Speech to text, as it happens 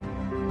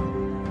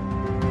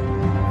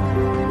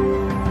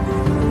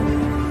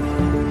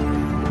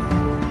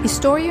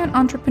Historian,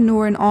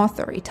 entrepreneur, and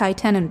author Itai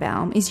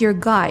Tenenbaum is your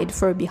guide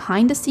for a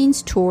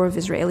behind-the-scenes tour of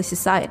Israeli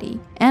society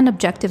and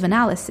objective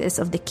analysis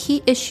of the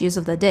key issues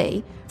of the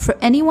day for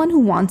anyone who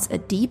wants a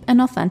deep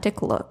and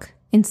authentic look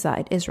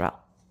inside Israel.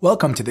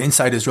 Welcome to the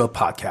Inside Israel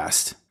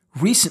podcast.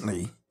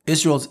 Recently,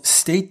 Israel's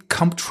state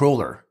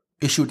comptroller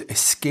issued a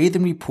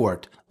scathing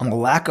report on the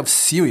lack of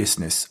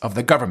seriousness of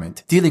the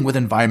government dealing with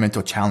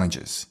environmental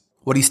challenges.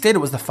 What he stated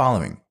was the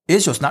following: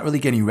 Israel's not really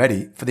getting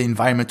ready for the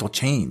environmental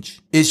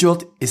change.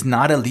 Israel is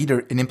not a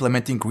leader in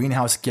implementing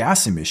greenhouse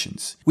gas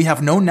emissions. We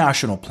have no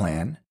national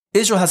plan.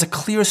 Israel has a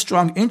clear,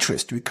 strong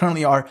interest. We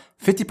currently are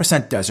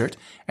 50% desert,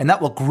 and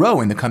that will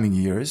grow in the coming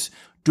years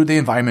due to the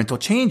environmental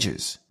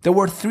changes. There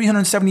were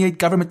 378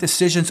 government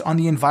decisions on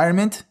the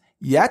environment,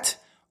 yet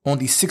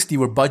only 60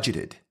 were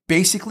budgeted.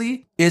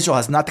 Basically, Israel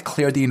has not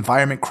declared the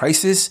environment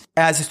crisis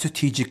as a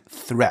strategic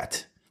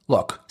threat.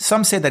 Look,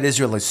 some say that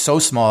Israel is so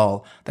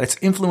small that its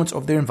influence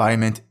over their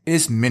environment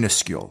is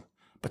minuscule.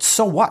 But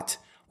so what?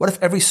 What if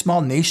every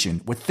small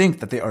nation would think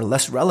that they are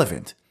less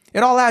relevant?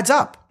 It all adds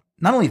up.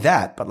 Not only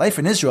that, but life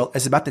in Israel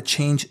is about to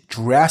change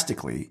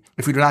drastically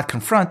if we do not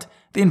confront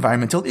the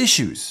environmental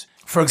issues.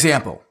 For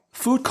example,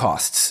 food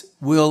costs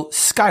will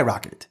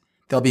skyrocket.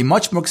 They'll be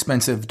much more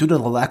expensive due to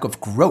the lack of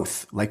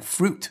growth, like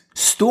fruit.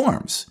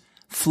 Storms,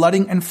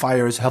 flooding, and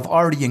fires have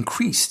already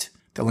increased.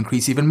 They'll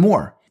increase even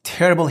more.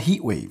 Terrible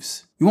heat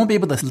waves. You won't be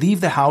able to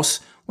leave the house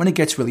when it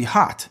gets really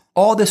hot.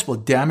 All this will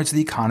damage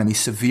the economy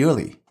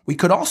severely. We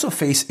could also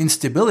face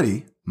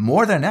instability,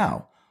 more than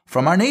now,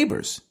 from our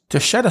neighbors. To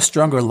shed a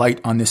stronger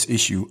light on this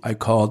issue, I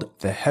called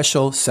the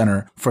Heschel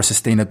Center for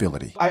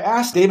Sustainability. I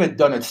asked David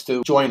Dunitz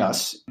to join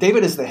us.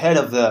 David is the head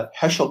of the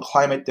Heschel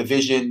Climate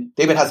Division.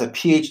 David has a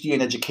PhD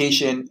in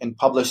education and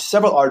published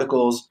several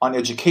articles on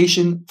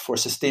education for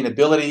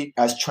sustainability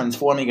as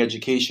transforming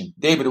education.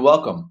 David,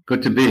 welcome.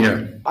 Good to be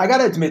here. I got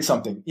to admit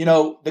something.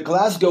 The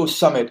Glasgow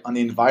Summit on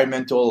the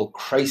environmental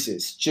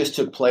crisis just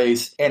took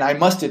place, and I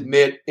must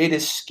admit, it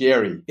is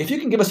scary. If you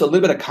can give us a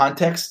little bit of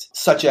context,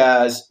 such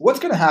as what's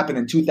going to happen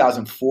in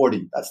 2040,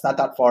 that's not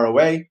that far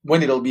away,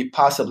 when it'll be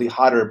possibly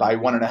hotter by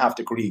 1.5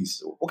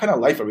 degrees. What kind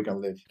of life are we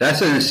going to live?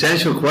 That's an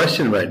essential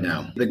question right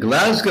now. The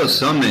Glasgow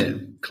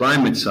Summit,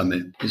 Climate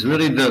Summit, is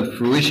really the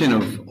fruition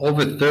of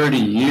over 30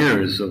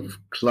 years of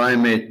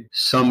climate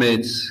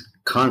summits,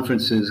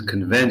 conferences,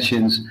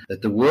 conventions,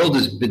 that the world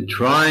has been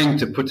trying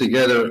to put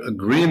together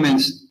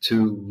agreements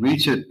to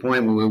reach a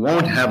point where we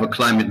won't have a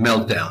climate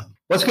meltdown.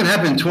 What's going to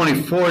happen in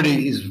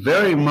 2040 is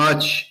very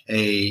much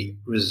a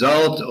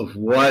result of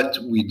what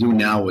we do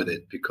now with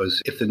it.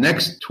 Because if the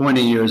next 20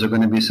 years are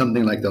going to be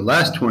something like the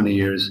last 20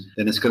 years,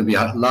 then it's going to be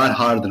a lot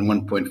hotter than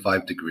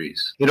 1.5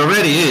 degrees. It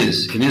already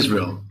is in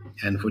Israel.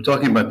 And if we're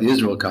talking about the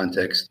Israel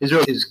context,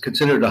 Israel is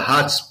considered a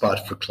hot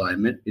spot for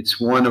climate. It's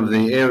one of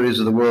the areas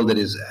of the world that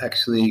is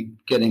actually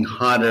getting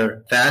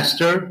hotter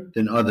faster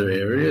than other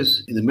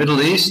areas. In the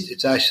Middle East,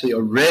 it's actually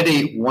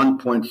already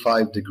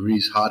 1.5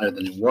 degrees hotter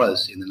than it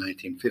was in the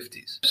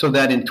 1950s. So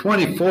that in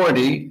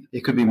 2040,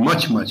 it could be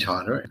much, much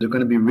hotter. There are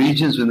going to be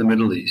regions in the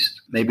Middle East.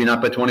 Maybe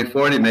not by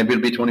 2040, maybe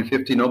it'll be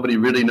 2050. Nobody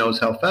really knows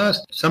how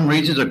fast. Some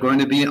regions are going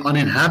to be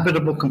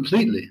uninhabitable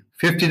completely.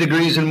 50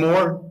 degrees and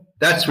more.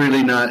 That's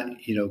really not,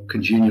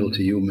 congenial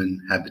to human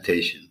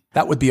habitation.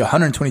 That would be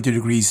 122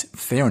 degrees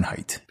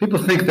Fahrenheit. People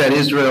think that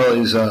Israel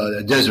is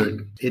a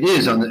desert. It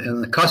is on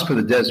the cusp of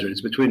the desert.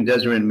 It's between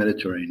desert and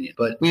Mediterranean.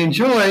 But we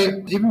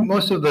enjoy, even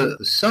most of the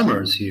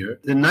summers here,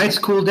 the nights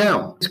cool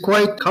down. It's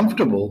quite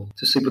comfortable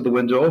to sleep with the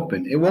window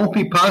open. It won't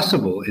be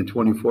possible in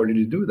 2040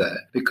 to do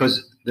that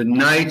because the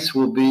nights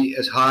will be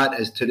as hot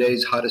as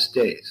today's hottest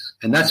days.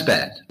 And that's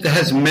bad. It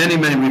has many,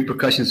 many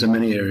repercussions in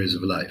many areas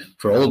of life.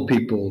 For old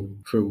people,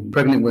 for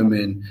pregnant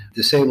women,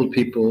 disabled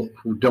people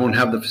who don't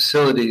have the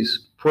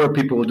facilities, poor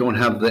people who don't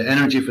have the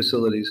energy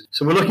facilities.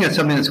 So we're looking at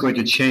something that's going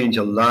to change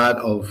a lot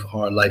of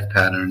our life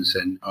patterns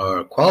and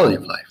our quality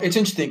of life. It's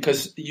interesting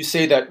because you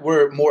say that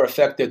we're more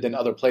affected than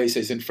other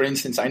places. And for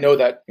instance, I know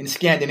that in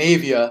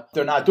Scandinavia,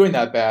 they're not doing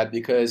that bad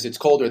because it's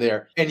colder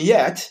there. And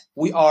yet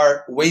we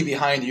are way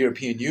behind the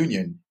European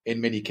Union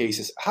in many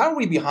cases. How are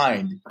we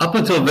behind? Up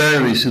until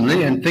very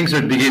recently, and things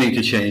are beginning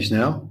to change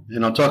now.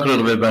 And I'll talk a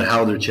little bit about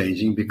how they're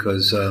changing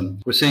because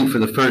we're seeing for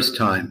the first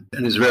time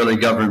an Israeli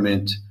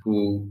government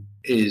who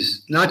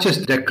is not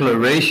just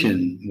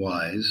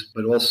declaration-wise,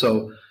 but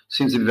also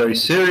seems to be very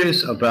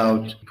serious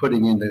about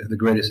putting in the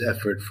greatest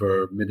effort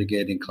for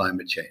mitigating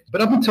climate change.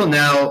 But up until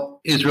now,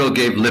 Israel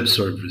gave lip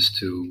service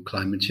to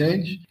climate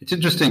change. It's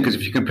interesting because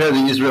if you compare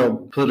the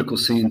Israel political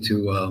scene to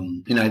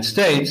the United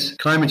States,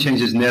 climate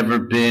change has never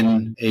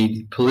been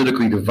a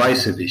politically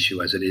divisive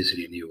issue as it is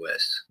in the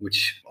U.S.,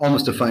 which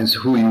almost defines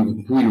who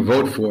you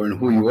vote for and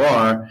who you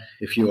are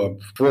if you are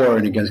for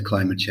and against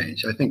climate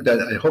change.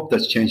 I hope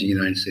that's changing in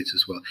the United States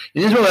as well.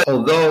 In Israel,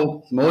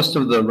 although most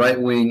of the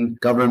right-wing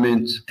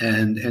government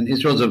and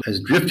Israel has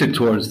drifted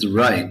towards the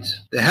right,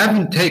 they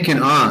haven't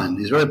taken on,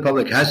 the Israeli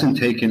public hasn't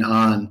taken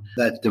on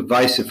that divisive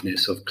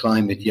divisiveness of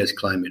climate yes,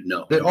 climate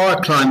no. There are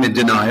climate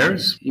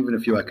deniers, even a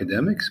few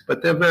academics,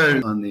 but they're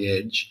very on the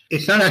edge.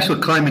 It's not actual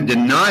climate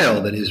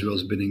denial that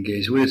Israel's been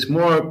engaged with. It's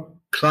more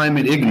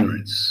climate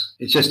ignorance.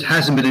 It just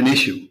hasn't been an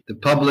issue. The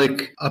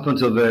public, up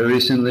until very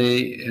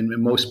recently, in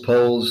most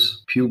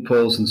polls, Pew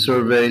polls and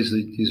surveys,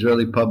 the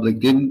Israeli public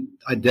didn't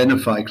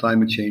identify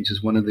climate change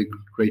as one of the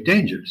great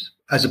dangers,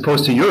 as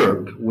opposed to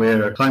Europe,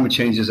 where climate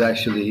change is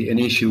actually an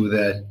issue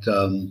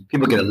that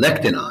people get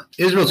elected on.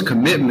 Israel's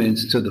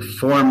commitments to the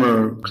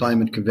former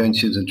climate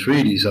conventions and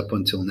treaties up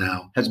until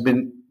now has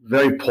been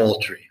very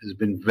paltry, has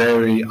been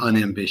very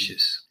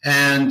unambitious.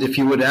 And if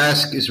you would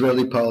ask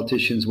Israeli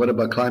politicians, what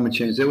about climate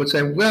change? They would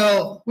say,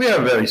 well, we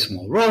have a very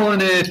small role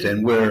in it,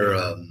 and we're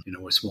a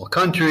small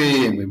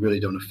country, and we really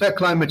don't affect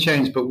climate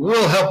change, but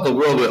we'll help the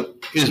world with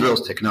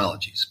Israel's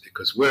technologies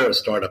because we're a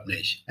startup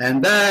nation.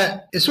 And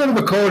that is sort of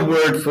a code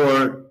word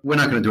for we're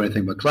not going to do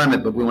anything about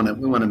climate, but we want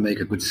to make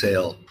a good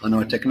sale on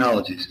our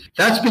technologies.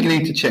 That's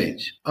beginning to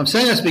change. I'm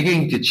saying that's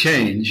beginning to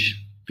change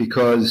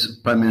because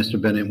Prime Minister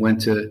Bennett went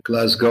to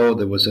Glasgow.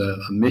 There was a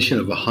mission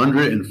of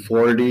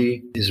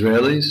 140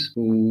 Israelis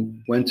who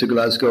went to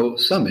Glasgow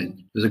summit.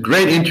 There's a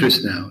great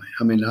interest now.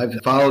 I mean, I've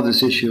followed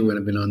this issue and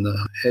I've been on the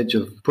edge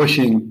of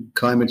pushing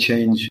climate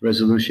change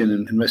resolution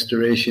and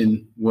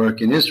restoration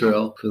work in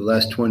Israel for the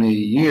last 20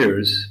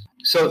 years.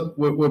 So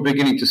we're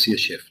beginning to see a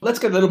shift. Let's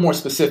get a little more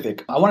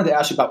specific. I wanted to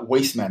ask you about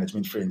waste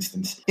management, for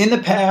instance. In the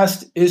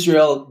past,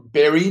 Israel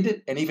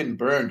buried and even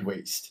burned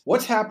waste.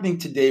 What's happening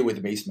today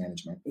with waste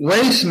management?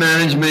 Waste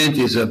management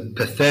is a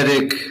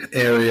pathetic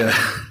area.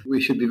 We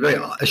should be very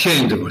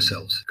ashamed of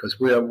ourselves because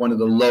we have one of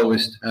the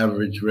lowest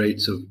average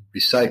rates of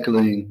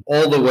recycling.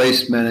 All the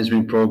waste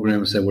management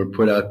programs that were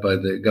put out by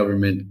the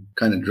government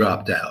kind of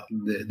dropped out.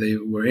 They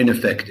were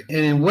ineffective.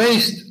 And in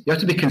waste, you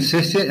have to be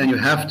consistent and you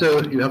have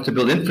to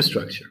build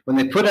infrastructure. When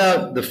they put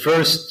out the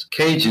first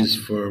cages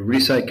for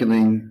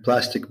recycling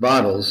plastic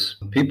bottles,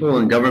 people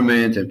in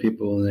government and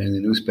people in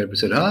the newspaper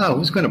said,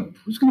 who's going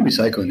to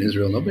recycle in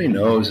Israel? Nobody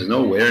knows. There's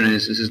no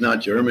awareness. This is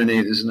not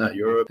Germany. This is not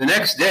Europe. The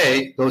next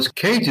day, those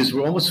cages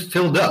were almost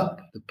filled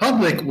up. The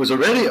public was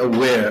already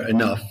aware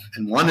enough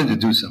and wanted to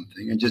do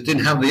something and just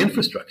didn't have the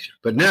infrastructure.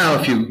 But now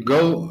if you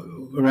go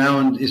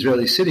around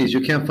Israeli cities,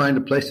 you can't find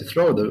a place to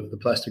throw the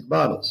plastic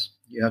bottles.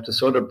 You have to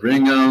sort of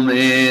bring them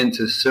in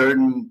to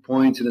certain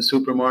points in the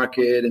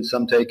supermarket, and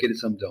some take it and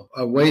some don't.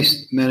 Our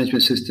waste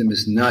management system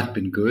has not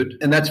been good.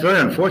 And that's very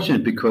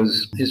unfortunate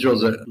because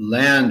Israel's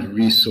land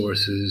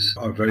resources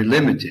are very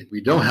limited. We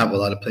don't have a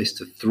lot of place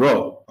to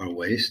throw our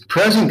waste.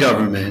 Present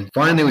government,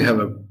 finally we have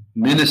a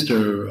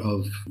Minister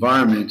of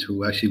Environment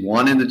who actually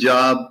wanted the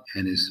job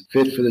and is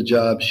fit for the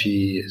job.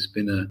 She has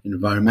been an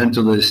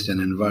environmentalist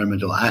and an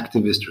environmental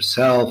activist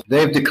herself.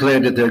 They've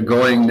declared that they're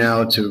going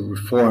now to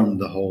reform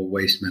the whole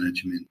waste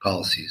management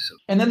policies.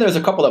 And then there's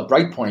a couple of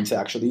bright points,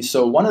 actually.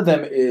 So one of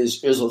them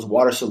is Israel's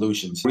water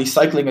solutions.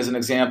 Recycling is an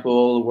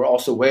example. We're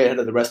also way ahead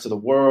of the rest of the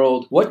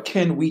world. What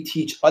can we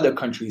teach other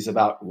countries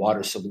about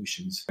water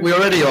solutions? We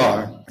already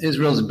are.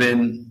 Israel's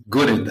been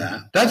good at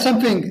that. That's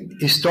something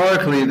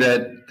historically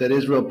that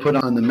Israel put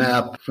on the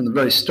map from the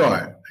very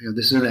start.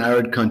 This is an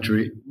arid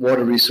country.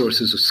 Water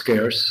resources are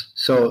scarce.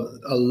 So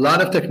a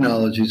lot of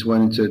technologies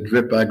went into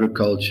drip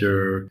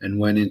agriculture and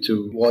went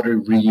into water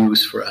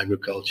reuse for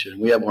agriculture. And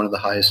we have one of the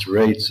highest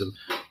rates of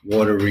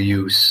water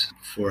reuse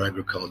for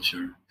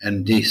agriculture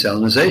and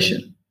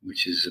desalination,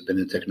 which has been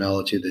a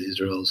technology that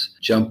Israel's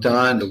jumped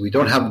on. But we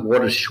don't have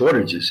water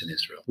shortages in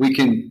Israel. We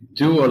can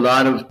do a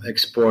lot of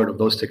export of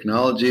those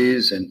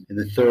technologies. And in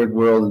the third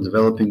world and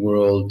developing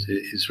world,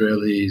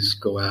 Israelis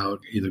go out,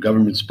 either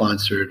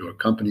government-sponsored or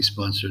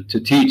company-sponsored, to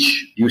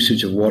teach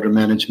usage of water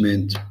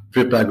management.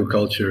 Drip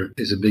agriculture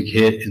is a big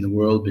hit in the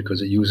world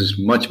because it uses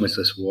much, much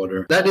less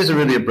water. That is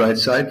really a bright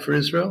side for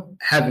Israel.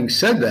 Having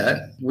said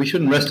that, we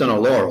shouldn't rest on our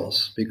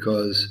laurels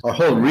because our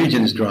whole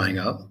region is drying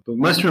up. But we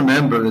must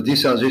remember that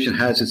desalination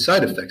has its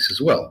side effects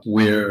as well.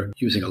 We're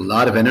using a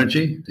lot of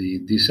energy. The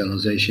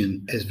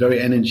desalination is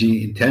very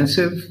energy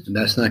intensive, and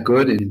that's not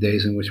good in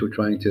days in which we're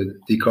trying to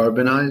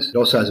decarbonize. It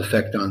also has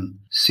effect on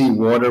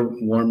seawater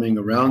warming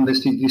around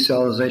these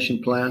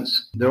desalination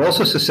plants. They're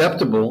also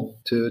susceptible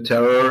to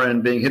terror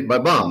and being hit by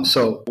bombs.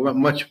 So we're a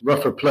much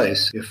rougher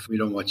place if we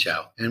don't watch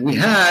out. And we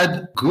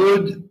had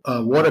good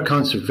water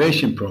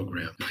conservation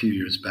program a few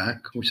years back,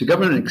 which the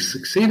government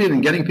succeeded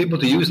in getting people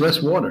to use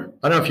less water.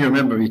 I don't know if you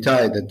remember,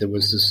 Itai, that there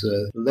was this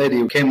lady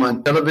who came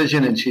on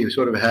television and she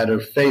sort of had her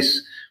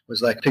face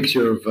was like a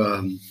picture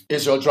of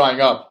Israel drying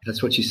up.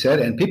 That's what she said.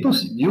 And people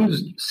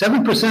used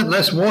 7%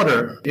 less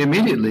water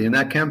immediately in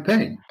that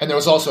campaign. And there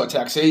was also a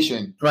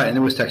taxation. Right. And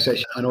there was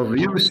taxation on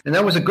overuse. And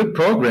that was a good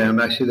program,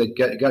 actually,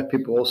 that got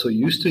people also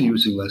used to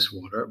using less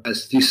water.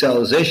 As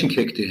desalination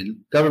kicked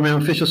in,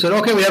 government officials said,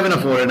 okay, we have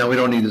enough water now. We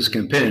don't need this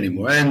campaign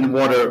anymore. And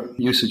water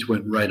usage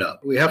went right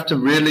up. We have to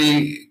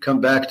really come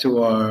back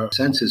to our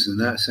senses in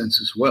that sense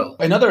as well.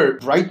 Another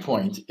bright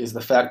point is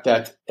the fact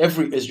that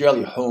every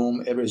Israeli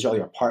home, every Israeli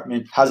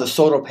apartment has has a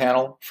solar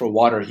panel for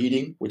water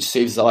heating, which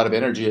saves a lot of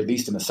energy, at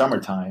least in the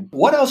summertime.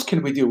 What else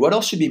can we do? What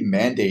else should be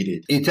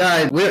mandated?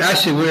 Itai,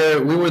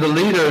 we were the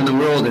leader in the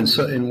world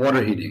in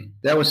water heating.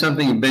 That was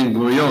something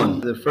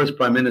Ben-Gurion, the first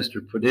prime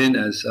minister, put in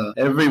as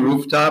every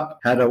rooftop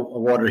had a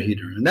water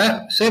heater. And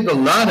that saved a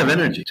lot of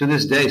energy. To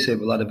this day,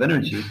 saved a lot of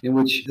energy, in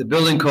which the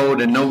building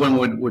code and no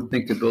one would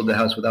think to build a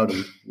house without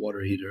a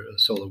water heater, a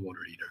solar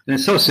water heater. And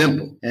it's so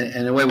simple. And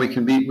in a way, we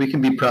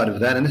can be proud of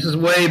that. And this is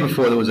way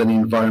before there was any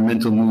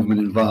environmental movement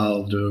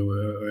involved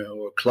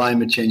or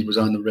climate change was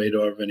on the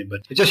radar of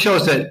anybody. It just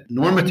shows that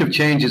normative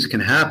changes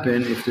can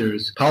happen if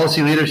there's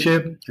policy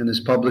leadership and there's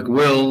public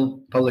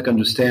will, public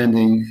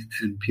understanding,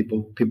 and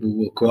people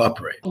will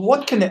cooperate.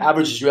 What can the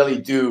average Israeli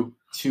do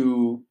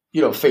to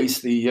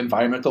face the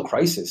environmental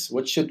crisis?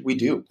 What should we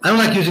do? I don't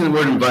like using the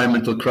word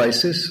environmental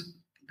crisis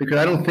because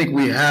I don't think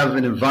we have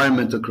an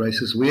environmental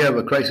crisis. We have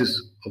a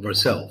crisis of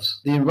ourselves.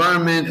 The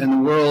environment and the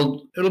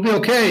world, it'll be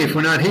okay if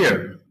we're not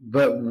here,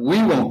 but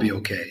we won't be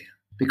okay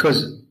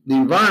because the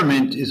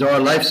environment is our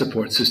life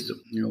support system.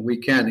 We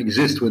can't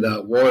exist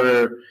without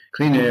water,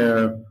 clean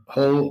air, a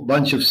whole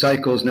bunch of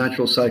cycles,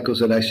 natural cycles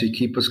that actually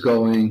keep us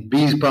going,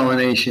 bees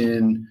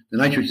pollination, the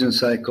nitrogen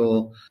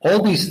cycle.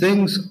 All these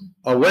things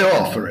are way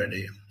off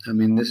already. I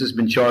mean, this has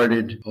been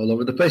charted all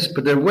over the place,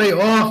 but they're way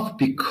off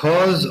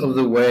because of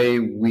the way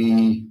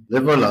we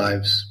live our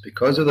lives,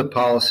 because of the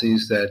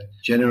policies that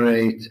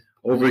generate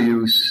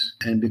overuse,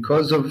 and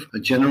because of a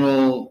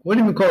general, what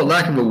do you call it,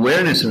 lack of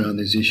awareness around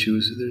these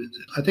issues.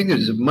 I think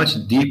there's a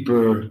much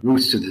deeper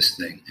roots to this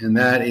thing, and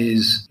that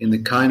is in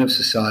the kind of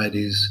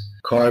societies,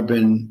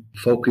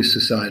 carbon-focused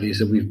societies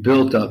that we've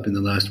built up in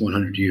the last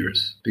 100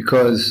 years.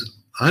 Because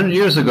 100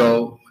 years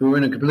ago, we were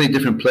in a completely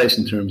different place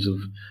in terms of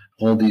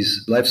all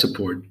these life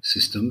support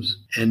systems.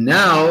 And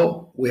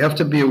now we have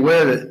to be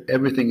aware that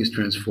everything is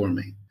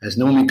transforming. As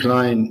Naomi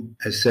Klein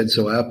has said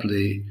so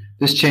aptly,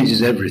 this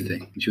changes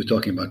everything. She was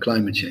talking about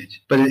climate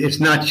change. But it's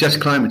not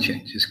just climate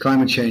change. It's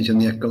climate change and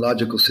the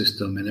ecological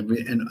system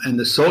and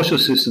the social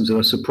systems that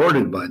are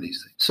supported by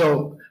these things.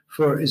 So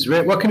for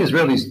Israel, what can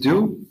Israelis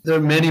do? There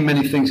are many,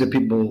 many things that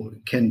people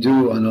can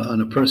do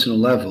on a personal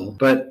level.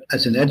 But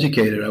as an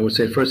educator, I would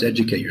say first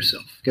educate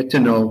yourself. Get to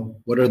know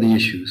what are the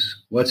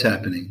issues, what's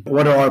happening,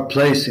 what are our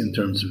place in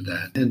terms of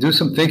that, and do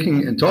some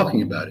thinking and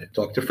talking about it.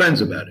 Talk to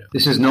friends about it.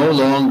 This is no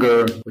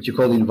longer what you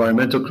call the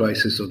environmental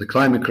crisis or the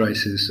climate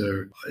crisis,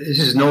 or this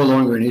is no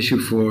longer an issue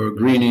for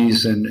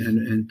greenies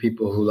and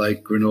people who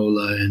like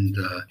granola and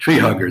tree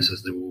huggers,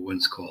 as they were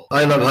once called.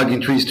 I love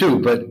hugging trees too,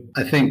 but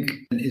I think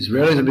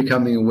Israelis are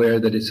becoming aware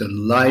that it's a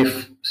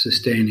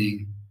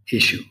life-sustaining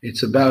issue.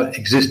 It's about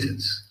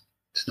existence.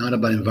 It's not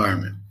about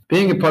environment.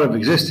 Being a part of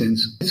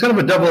existence, it's kind of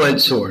a double-edged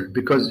sword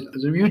because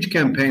there's a huge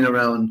campaign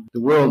around the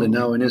world and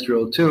now in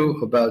Israel too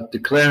about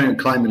declaring a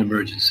climate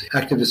emergency.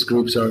 Activist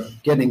groups are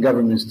getting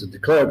governments to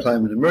declare a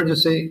climate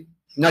emergency,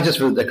 not just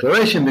for the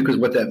declaration, because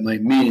what that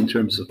might mean in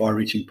terms of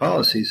far-reaching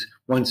policies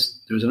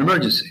once there's an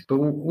emergency. But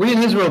we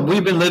in Israel,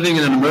 we've been living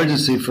in an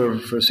emergency for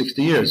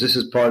 60 years. This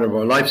is part of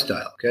our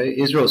lifestyle, okay?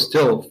 Israel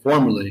still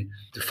formally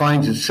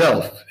defines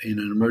itself in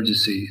an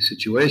emergency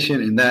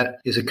situation, and that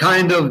is a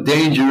kind of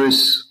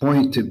dangerous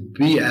point to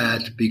be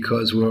at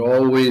because we're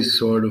always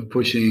sort of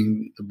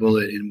pushing the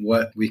bullet in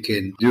what we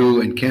can do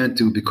and can't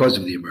do because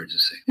of the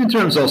emergency. In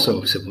terms also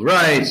of civil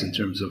rights, in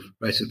terms of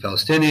rights of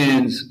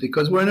Palestinians,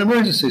 because we're in an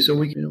emergency, so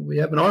we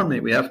have an army,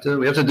 we have to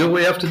do what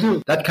we have to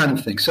do, that kind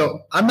of thing.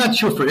 So I'm not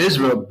sure for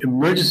Israel,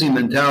 emergency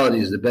mentality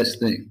is the best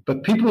thing,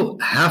 but people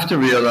have to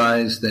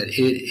realize that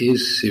it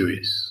is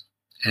serious.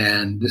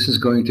 And this is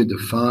going to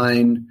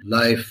define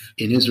life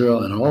in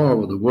Israel and all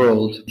over the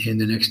world in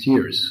the next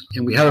years.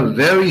 And we have a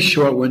very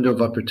short window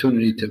of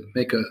opportunity to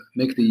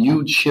make the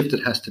huge shift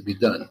that has to be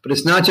done. But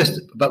it's not just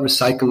about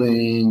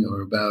recycling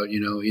or about,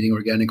 eating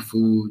organic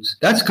foods.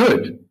 That's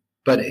good.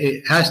 But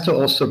it has to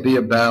also be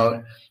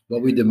about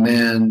what we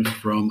demand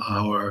from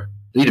our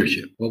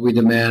leadership, what we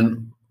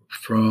demand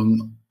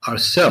from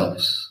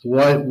ourselves,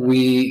 what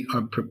we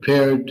are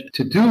prepared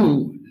to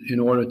do in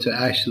order to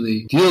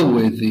actually deal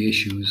with the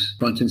issues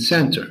front and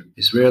center.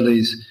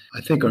 Israelis,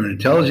 I think, are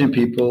intelligent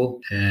people,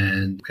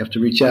 and we have to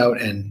reach out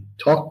and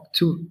talk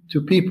to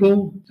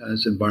people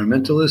as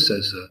environmentalists,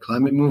 as a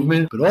climate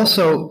movement, but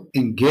also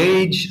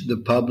engage the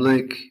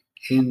public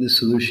in the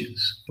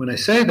solutions. When I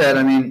say that,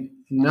 I mean,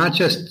 not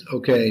just,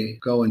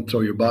 go and throw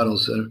your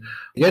bottles.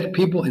 Get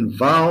people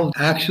involved,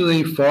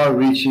 actually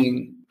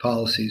far-reaching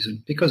policies,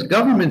 because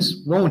governments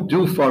won't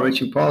do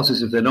far-reaching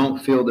policies if they don't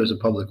feel there's a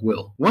public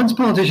will. Once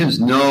politicians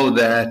know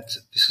that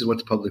this is what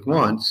the public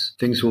wants,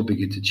 things will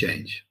begin to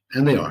change.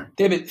 And they are.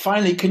 David,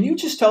 finally, can you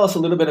just tell us a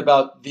little bit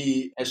about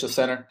the Heschel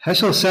Center?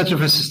 Heschel Center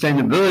for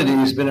Sustainability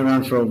has been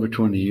around for over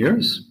 20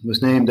 years. It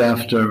was named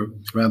after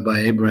Rabbi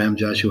Abraham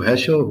Joshua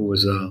Heschel, who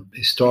was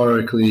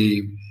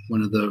historically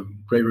one of the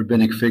great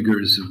rabbinic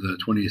figures of the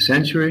 20th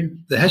century.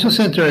 The Heschel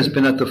Center has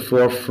been at the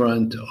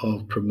forefront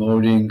of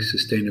promoting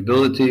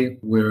sustainability.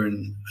 We're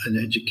an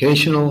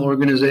educational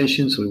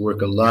organization, so we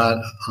work a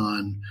lot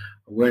on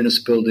awareness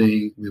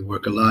building. We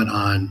work a lot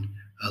on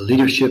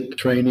leadership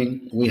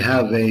training. We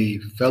have a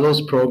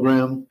fellows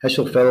program,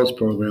 Heschel Fellows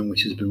Program,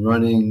 which has been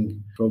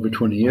running for over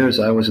 20 years.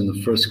 I was in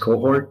the first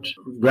cohort.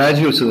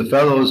 Graduates of the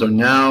fellows are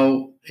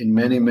now in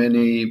many,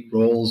 many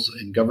roles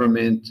in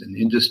government and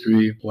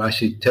industry who are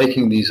actually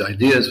taking these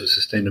ideas of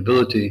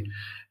sustainability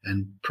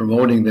and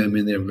promoting them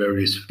in their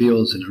various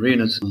fields and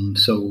arenas.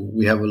 So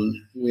we have a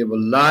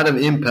lot of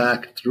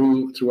impact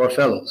through our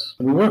fellows.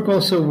 We work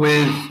also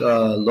with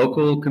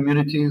local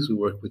communities. We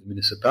work with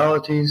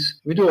municipalities.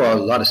 We do a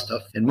lot of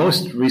stuff. And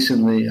most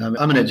recently, I'm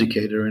an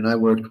educator, and I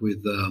worked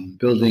with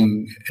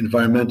building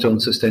environmental and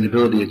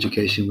sustainability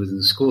education within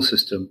the school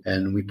system.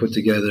 And we put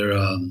together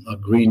a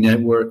green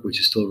network,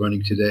 which is still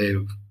running today,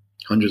 of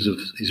hundreds of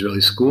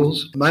Israeli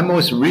schools. My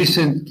most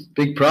recent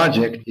big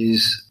project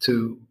is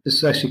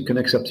this actually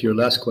connects up to your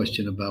last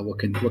question about what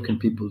can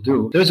people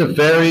do. There's a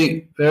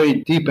very,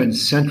 very deep and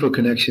central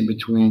connection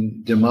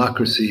between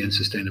democracy and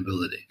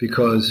sustainability.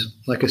 Because,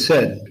 like I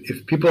said,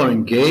 if people are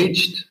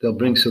engaged, they'll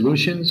bring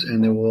solutions,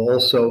 and they will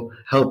also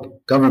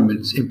help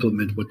governments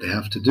implement what they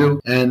have to do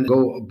and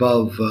go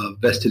above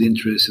vested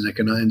interests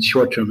and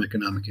short-term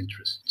economic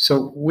interests.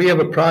 So we have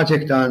a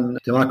project on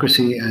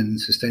democracy and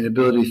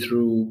sustainability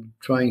through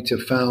trying to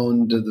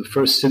found the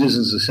first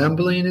Citizens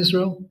Assembly in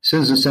Israel.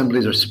 Citizens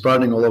Assemblies are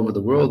sprouting all over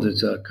the world.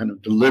 It's a kind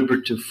of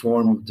deliberative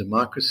form of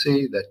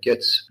democracy that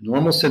gets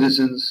normal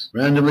citizens,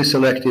 randomly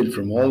selected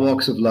from all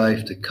walks of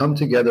life, to come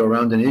together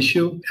around an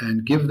issue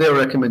and give their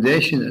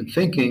recommendation and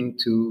thinking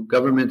to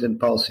government and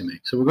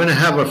policymakers. So we're going to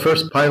have our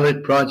first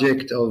pilot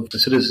project of the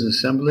Citizens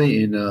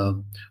Assembly in a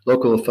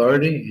local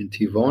authority in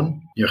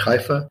Tivon, near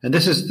Haifa. And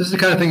this is the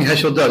kind of thing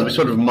Heschel does. We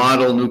sort of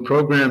model new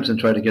programs and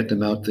try to get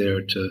them out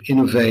there to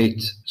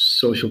innovate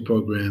social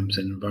programs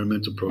and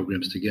environmental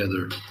programs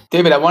together.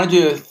 David, I wanted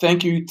to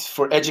thank you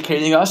for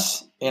educating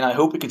us, and I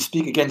hope we can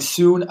speak again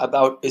soon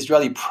about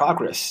Israeli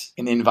progress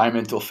in the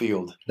environmental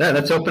field. Yeah,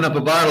 let's open up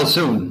a bottle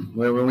soon,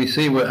 when we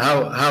see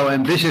how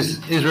ambitious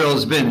Israel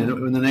has been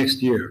in the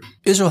next year.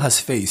 Israel has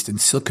faced and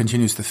still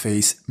continues to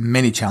face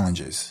many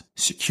challenges.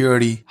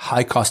 Security,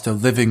 high cost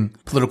of living,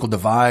 political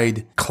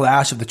divide,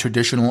 clash of the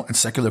traditional and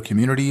secular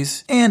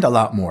communities, and a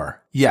lot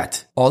more.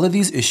 Yet, all of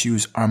these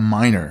issues are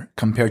minor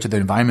compared to the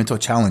environmental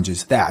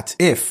challenges that,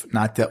 if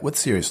not dealt with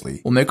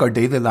seriously, will make our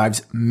daily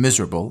lives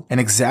miserable and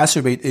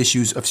exacerbate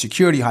issues of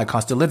security, high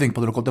cost of living,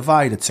 political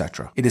divide,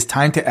 etc. It is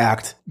time to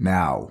act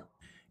now.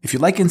 If you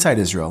like Inside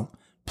Israel,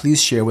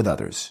 please share with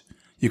others.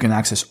 You can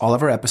access all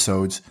of our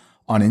episodes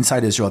on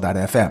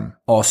InsideIsrael.fm,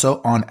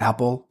 also on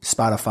Apple,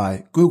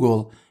 Spotify,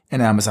 Google,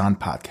 and Amazon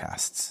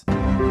podcasts.